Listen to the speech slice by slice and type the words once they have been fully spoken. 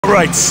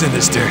right,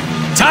 Sinister.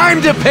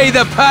 Time to pay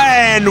the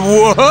and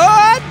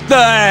what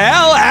the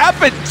hell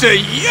happened to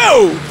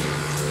you?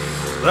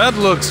 That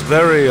looks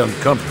very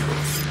uncomfortable.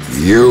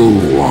 You.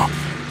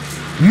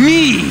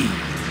 Me?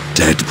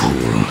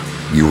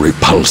 Deadpool, you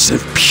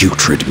repulsive,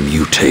 putrid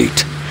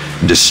mutate.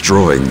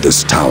 Destroying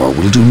this tower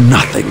will do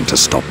nothing to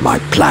stop my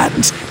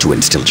plans to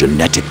instill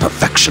genetic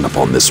perfection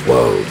upon this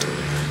world.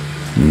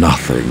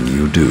 Nothing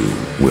you do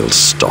will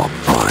stop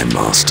my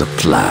master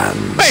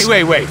plans.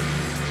 Wait.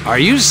 Are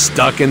you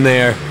stuck in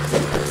there?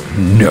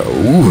 No,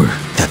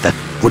 that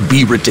would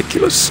be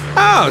ridiculous.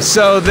 Oh,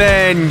 so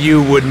then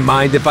you wouldn't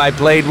mind if I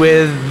played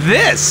with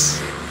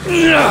this?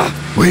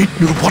 Wait,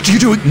 what are you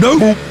doing?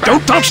 No,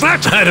 don't touch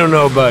that! I don't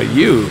know about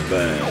you,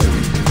 but...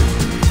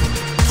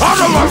 Out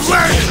of my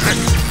way!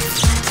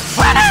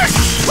 Finish!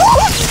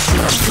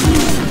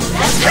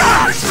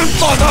 Yes,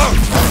 mother!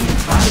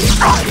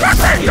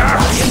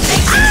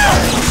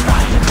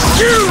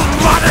 You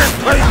mother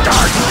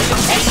bastard!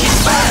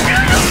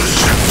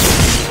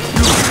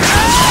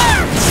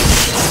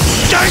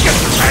 Dang it,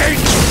 Pete!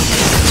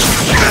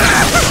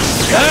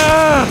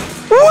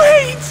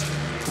 Wait!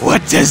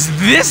 What does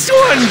this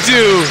one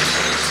do?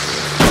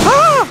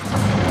 Huh?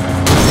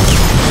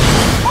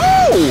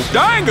 Oh,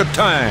 dang it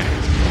time!